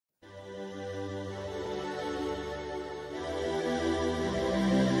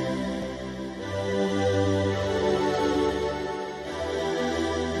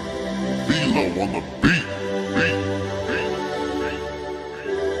Kilo on the beat.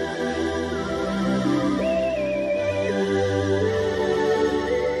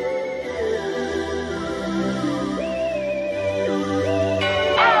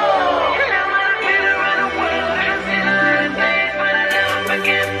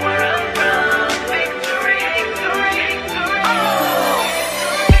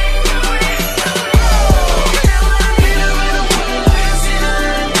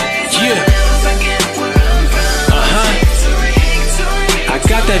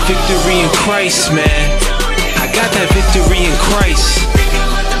 That victory in Christ, man. I got that victory in Christ.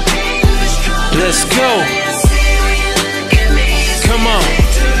 Let's go. Come on.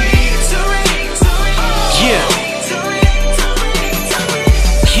 Yeah.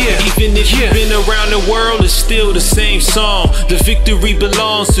 Even if you've been around the world, it's still the same song. The victory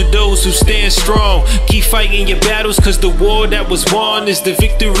belongs to those who stand strong. Keep fighting your battles, cause the war that was won is the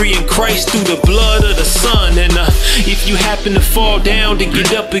victory in Christ through the blood of the Son. And if you happen to fall down, to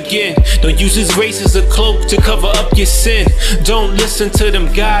get up again. Don't use His grace as a cloak to cover up your sin. Don't listen to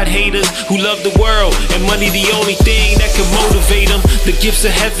them God haters who love the world and money the only thing that can motivate them. The gifts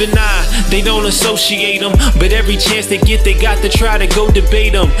of heaven, they don't associate them, but every chance they get, they got to try to go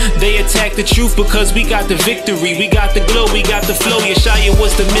debate them. They attack the truth because we got the victory, we got the glow, we got the flow. Yeshaya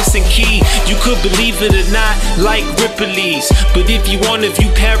was the missing key. You could believe it or not, like Ripley's, but if you want to view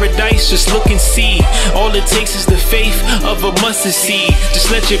paradise, just look and see. All it takes is the faith of a mustard seed.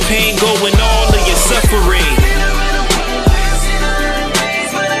 Just let your pain go and all of your suffering.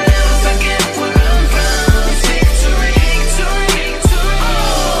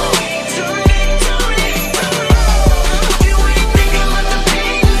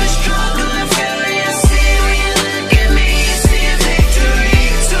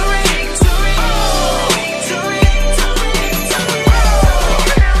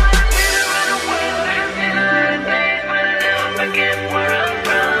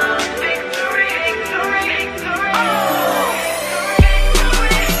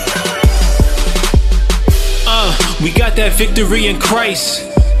 We got that victory in Christ.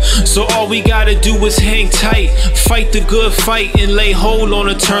 So all we gotta do is hang tight, fight the good fight, and lay hold on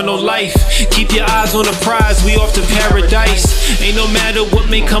eternal life. Keep your eyes on the prize, we off to paradise. Ain't no matter what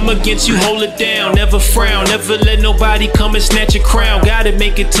may come against you, hold it down. Never frown, never let nobody come and snatch your crown. Gotta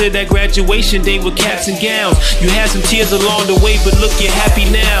make it to that graduation day with caps and gowns. You had some tears along the way, but look, you're happy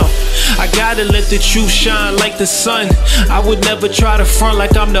now. I gotta let the truth shine like the sun. I would never try to front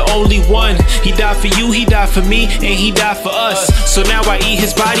like I'm the only one. He died for you, He died for me, and He died for us. So now I eat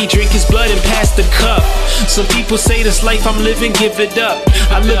His body, drink His blood, and pass the cup. Some people say this life I'm living, give it up.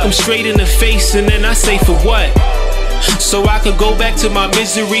 I look them straight in the face and then I say, for what? So I could go back to my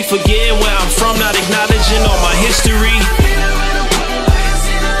misery, forgetting where I'm from, not acknowledging all my history.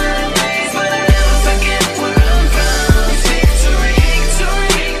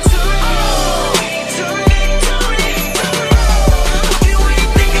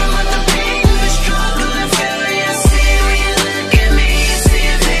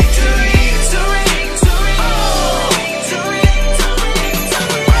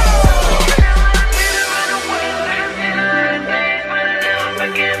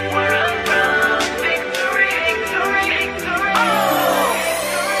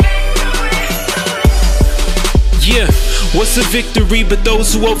 What's a victory but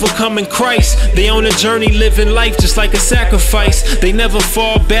those who overcome in Christ? They on a journey living life just like a sacrifice. They never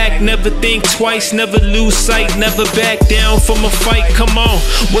fall back, never think twice, never lose sight, never back down from a fight. Come on,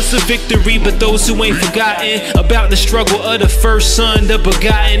 what's a victory but those who ain't forgotten about the struggle of the first son, the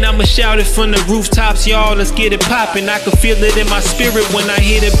begotten? I'ma shout it from the rooftops, y'all, let's get it poppin'. I can feel it in my spirit when I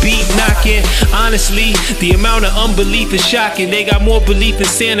hear the beat knocking. Honestly, the amount of unbelief is shocking. They got more belief in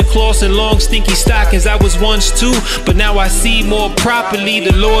Santa Claus and long stinky stockings. I was once too, but now I see more properly.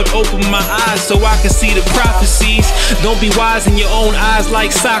 The Lord opened my eyes so I can see the prophecies. Don't be wise in your own eyes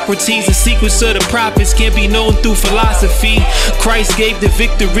like Socrates. The secrets of the prophets can't be known through philosophy. Christ gave the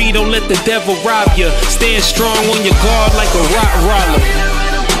victory, don't let the devil rob you. Stand strong on your guard like a rock roller.